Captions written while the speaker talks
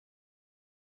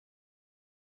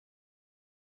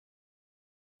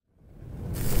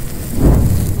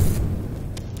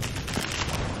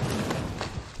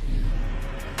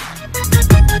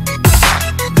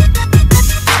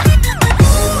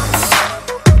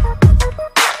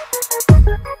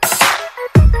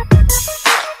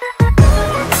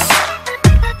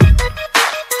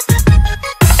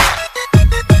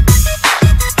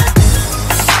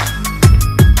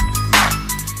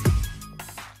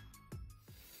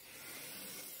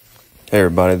Hey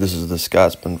everybody, this is the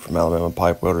Scotsman from Alabama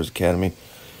Pipe Welders Academy.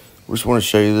 We just want to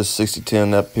show you this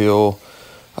 60-10 uphill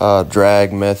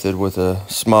drag method with a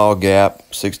small gap,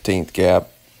 16th gap,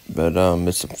 but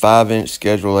it's a 5-inch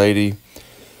schedule 80.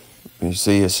 You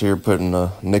see us here putting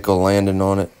a nickel landing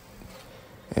on it,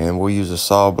 and we'll use a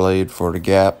saw blade for the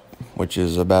gap, which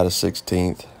is about a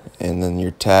 16th, and then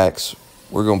your tacks,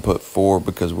 we're going to put 4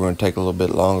 because we're going to take a little bit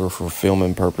longer for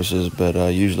filming purposes, but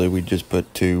usually we just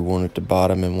put 2, one at the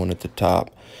bottom and one at the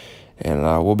top. And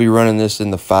we'll be running this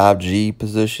in the 5G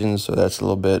position, so that's a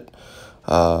little bit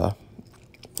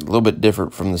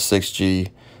different from the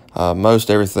 6G.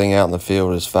 Most everything out in the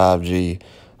field is 5G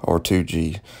or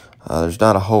 2G. There's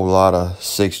not a whole lot of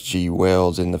 6G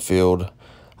welds in the field.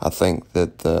 I think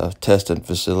that the testing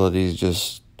facilities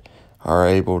just are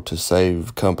able to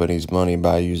save companies money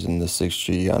by using the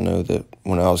 6G. I know that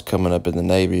when I was coming up in the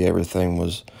Navy, everything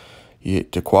was,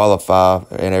 to qualify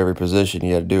in every position,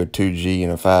 you had to do a 2G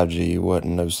and a 5G. It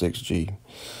wasn't no 6G.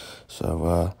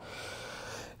 So,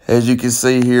 as you can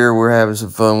see here, we're having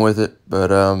some fun with it, but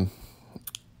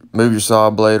move your saw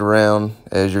blade around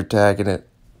as you're tacking it.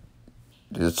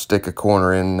 Just stick a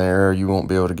corner in there. You won't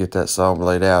be able to get that saw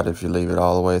blade out if you leave it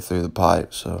all the way through the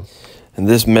pipe. So, and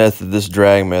this method, this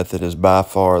drag method, is by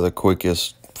far the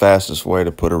quickest, fastest way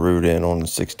to put a root in on the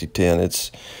 60-10.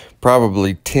 It's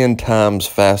probably 10 times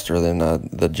faster than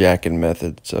the jacking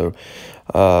method. So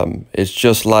it's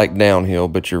just like downhill,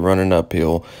 but you're running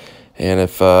uphill. And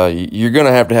if you're going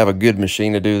to have a good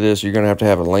machine to do this, you're going to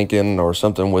have a Lincoln or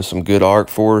something with some good arc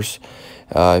force.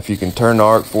 If you can turn the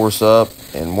arc force up,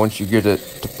 and once you get it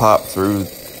to pop through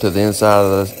to the inside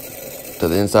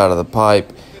of the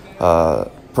pipe,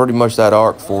 pretty much that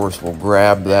arc force will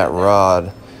grab that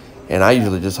rod. And I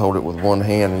usually just hold it with one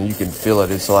hand, and you can feel it.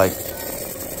 It's like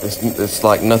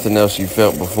nothing else you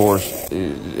felt before.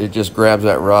 It just grabs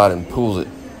that rod and pulls it.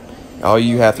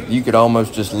 You could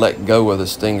almost just let go of the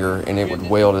stinger and it would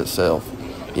weld itself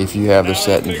if you have the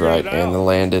settings right and the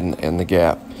landing and the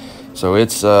gap. So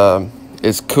it's a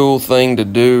cool thing to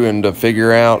do and to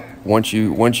figure out. Once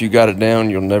you got it down,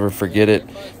 you'll never forget it.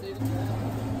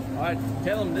 All right,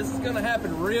 tell them this is going to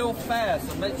happen real fast,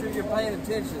 so make sure you're paying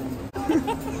attention.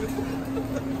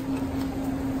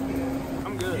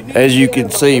 As you can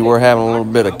see, we're having a little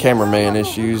bit of cameraman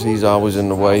issues. He's always in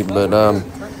the way, but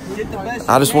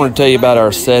I just want to tell you about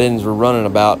our settings. We're running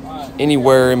about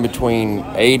anywhere in between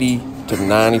 80 to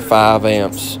 95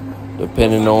 amps,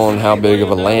 depending on how big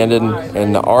of a landing.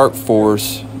 And the arc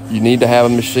force, you need to have a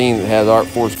machine that has arc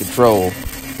force control,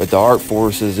 but the arc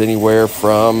force is anywhere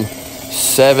from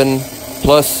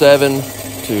plus 7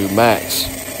 to max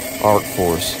arc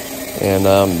force. And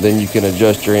then you can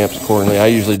adjust your amps accordingly. I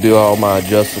usually do all my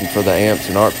adjusting for the amps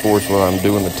and arc force when I'm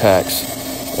doing the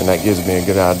tacks, and that gives me a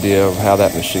good idea of how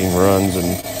that machine runs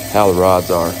and how the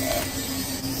rods are.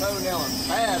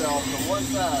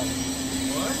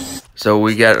 So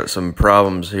we got some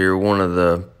problems here. One of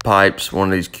the pipes, one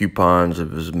of these coupons, it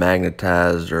was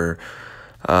magnetized or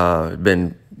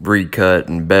been recut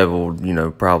and beveled,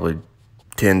 probably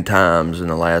 10 times in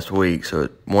the last week. So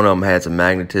one of them had some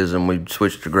magnetism. We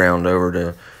switched the ground over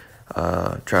to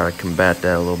try to combat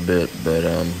that a little bit, but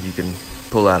you can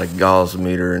pull out a gauge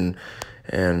meter and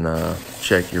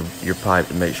check your pipe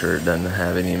to make sure it doesn't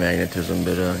have any magnetism.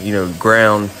 But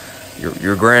ground,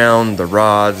 your ground, the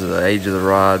rods, the age of the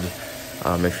rods,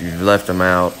 if you've left them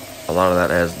out, a lot of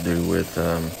that has to do with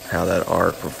how that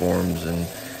arc performs, and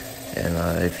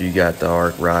if you got the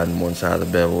arc riding one side of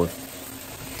the bevel,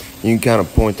 you can kind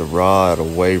of point the rod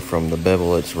away from the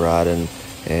bevel it's riding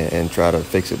and try to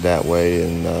fix it that way.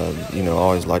 And I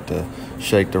always like to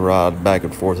shake the rod back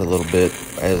and forth a little bit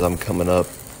as I'm coming up,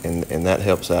 and that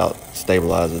helps out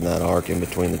stabilizing that arc in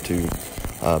between the two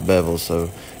bevels.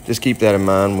 So just keep that in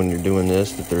mind when you're doing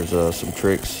this, that there's some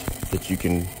tricks that you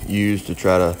can use to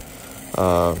try to,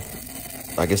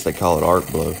 I guess they call it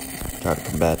arc blow, try to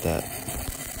combat that.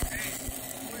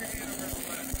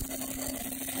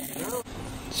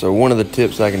 So one of the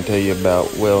tips I can tell you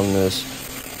about welding this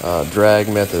drag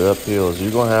method uphill is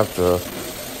you're going to have to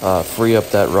free up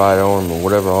that right arm or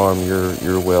whatever arm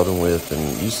you're welding with. And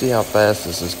you see how fast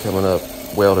this is coming up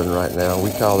welding right now.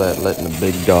 We call that letting the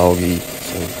big dog eat.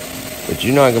 So, but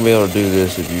you're not going to be able to do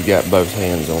this if you got both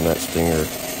hands on that stinger.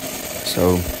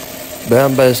 So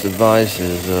my best advice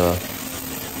is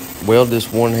weld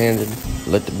this one-handed,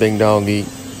 let the big dog eat.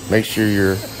 Make sure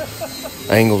your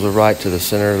angles are right to the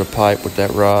center of the pipe with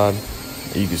that rod.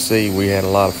 You can see we had a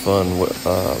lot of fun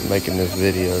making this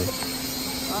video.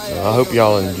 So I hope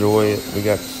y'all enjoy it. We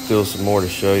got still some more to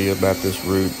show you about this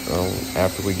root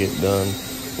after we get done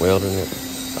welding it.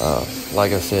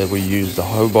 Like I said, we used the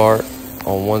Hobart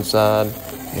on one side,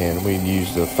 and we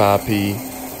use the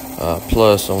 5P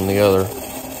plus on the other.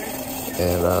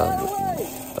 And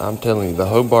I'm telling you, the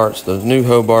Hobarts, the new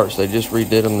Hobarts, they just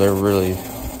redid them. They're really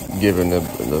giving the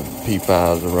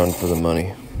P5s a run for the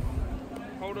money.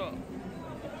 Hold up.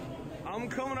 I'm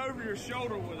coming over your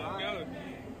shoulder with it. Go.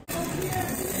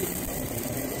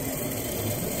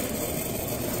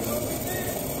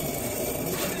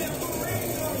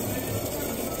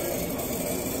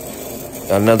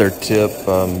 Another tip,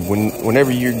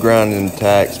 whenever you're grinding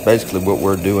tacks, basically what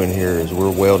we're doing here is we're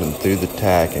welding through the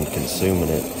tack and consuming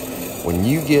it. When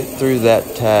you get through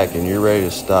that tack and you're ready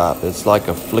to stop, it's like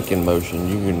a flicking motion.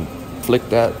 You can flick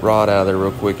that rod out of there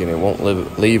real quick and it won't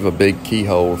leave a big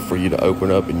keyhole for you to open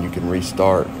up, and you can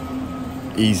restart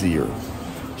easier.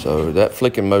 So that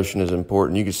flicking motion is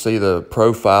important. You can see the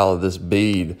profile of this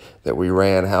bead that we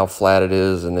ran, how flat it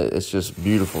is, and it's just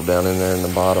beautiful down in there in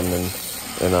the bottom. And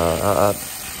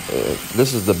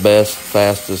this is the best,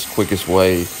 fastest, quickest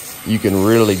way you can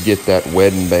really get that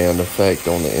wedding band effect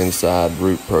on the inside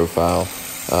root profile,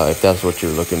 if that's what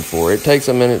you're looking for. It takes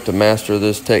a minute to master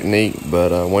this technique,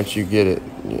 but once you get it,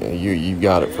 you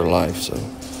got it for life. So,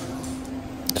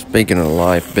 speaking of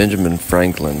life, Benjamin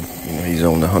Franklin, he's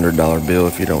on the $100 bill.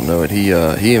 If you don't know it,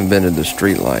 he invented the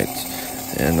street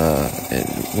lights, and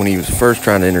when he was first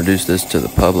trying to introduce this to the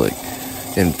public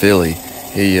in Philly,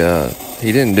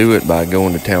 he didn't do it by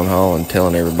going to town hall and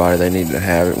telling everybody they needed to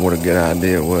have it, what a good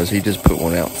idea it was. He just put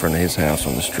one out in front of his house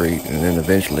on the street, and then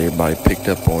eventually everybody picked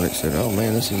up on it and said, oh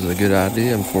man, this is a good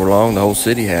idea, and before long the whole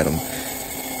city had them.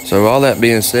 So all that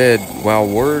being said, while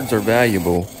words are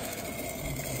valuable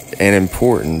and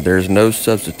important, there's no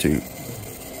substitute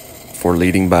for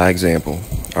leading by example.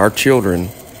 Our children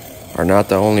are not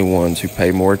the only ones who pay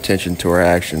more attention to our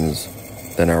actions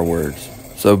than our words.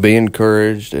 So be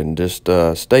encouraged and just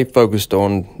stay focused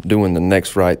on doing the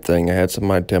next right thing. I had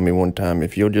somebody tell me one time,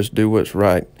 if you'll just do what's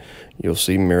right, you'll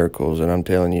see miracles. And I'm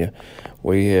telling you,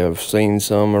 we have seen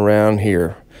some around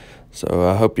here. So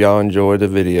I hope y'all enjoyed the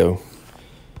video.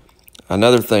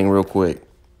 Another thing real quick,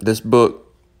 this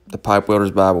book, The Pipe Welder's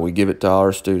Bible, we give it to all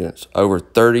our students. Over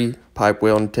 30 pipe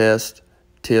welding tests,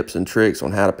 tips and tricks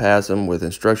on how to pass them with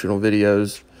instructional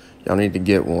videos. Y'all need to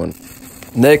get one.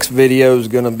 Next video is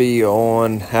going to be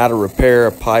on how to repair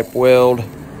a pipe weld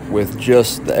with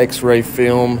just the x-ray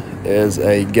film as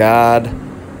a guide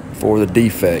for the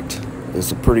defect.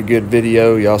 It's a pretty good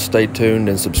video. Y'all stay tuned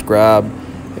and subscribe,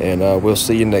 and we'll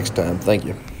see you next time. Thank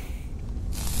you.